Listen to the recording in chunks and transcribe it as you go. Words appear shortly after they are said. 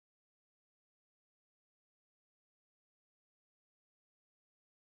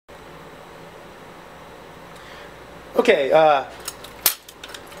Okay,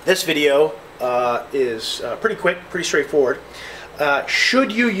 this video is pretty quick, pretty straightforward.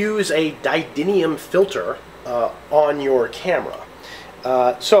 Should you use a Didymium filter on your camera?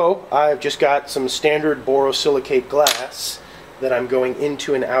 So I've just got some standard borosilicate glass that I'm going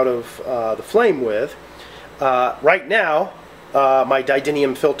into and out of the flame with. Right now, my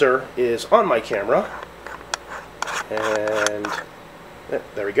Didymium filter is on my camera, and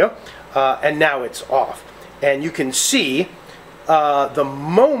there we go. And now it's off. And you can see the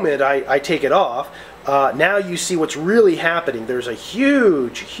moment I take it off, now you see what's really happening. There's a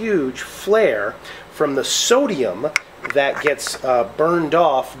huge flare from the sodium that gets burned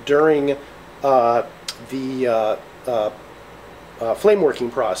off during the flame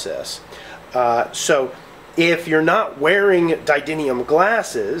working process. So if you're not wearing Didymium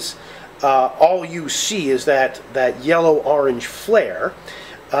glasses, all you see is that yellow-orange flare.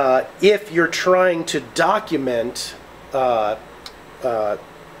 If you're trying to document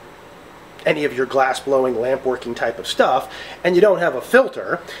any of your glass blowing, lamp working type of stuff, and you don't have a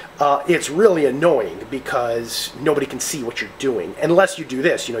filter, it's really annoying because nobody can see what you're doing. Unless you do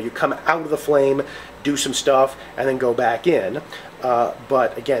this, you come out of the flame, do some stuff, and then go back in.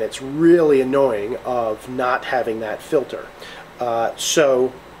 But again, it's really annoying of not having that filter.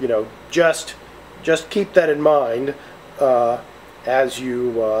 So, just keep that in mind as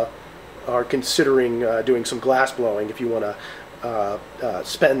you are considering doing some glass blowing, if you want to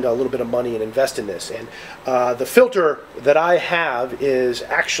spend a little bit of money and invest in this. And the filter that I have is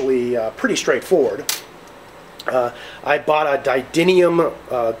actually pretty straightforward. I bought a Didymium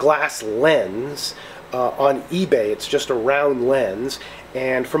glass lens on eBay. It's just a round lens,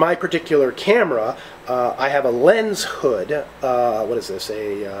 and for my particular camera, I have a lens hood. What is this?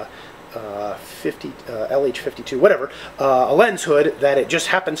 A LH52, whatever, a lens hood that it just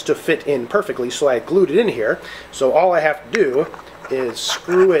happens to fit in perfectly, so I glued it in here. So all I have to do is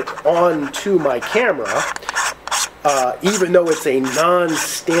screw it onto my camera, even though it's a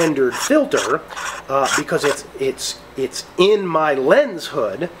non-standard filter, because it's in my lens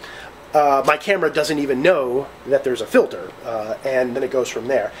hood. My camera doesn't even know that there's a filter, and then it goes from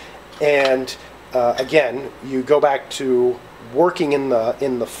there. And again, you go back to working in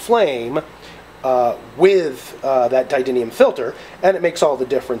the flame with that Didymium filter, and it makes all the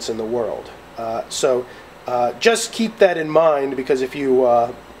difference in the world. So just keep that in mind, because if you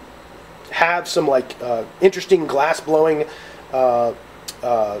have some interesting glass blowing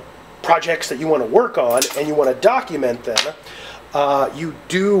projects that you want to work on and you want to document them, you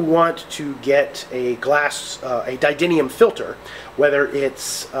do want to get a Didymium filter, whether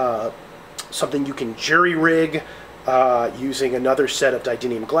it's something you can jury rig using another set of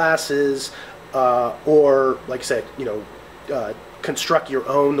Didymium glasses, or like I said, construct your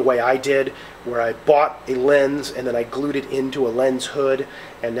own the way I did, where I bought a lens and then I glued it into a lens hood,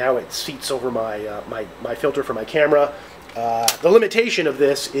 and now it seats over my my filter for my camera. The limitation of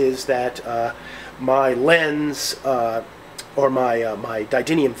this is that my lens or my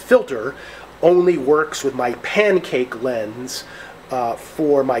Didymium filter only works with my pancake lens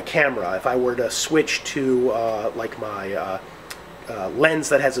for my camera. If I were to switch to like my lens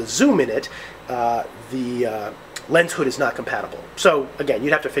that has a zoom in it, the lens hood is not compatible. So again,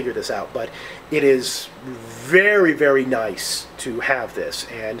 you'd have to figure this out, but it is very nice to have this,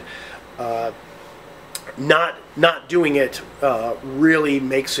 and not doing it really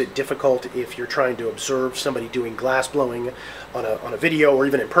makes it difficult if you're trying to observe somebody doing glass blowing on a video or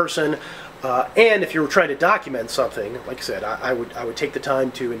even in person. And if you're trying to document something, like I said, I would take the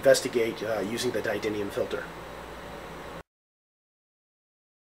time to investigate using the Didymium filter.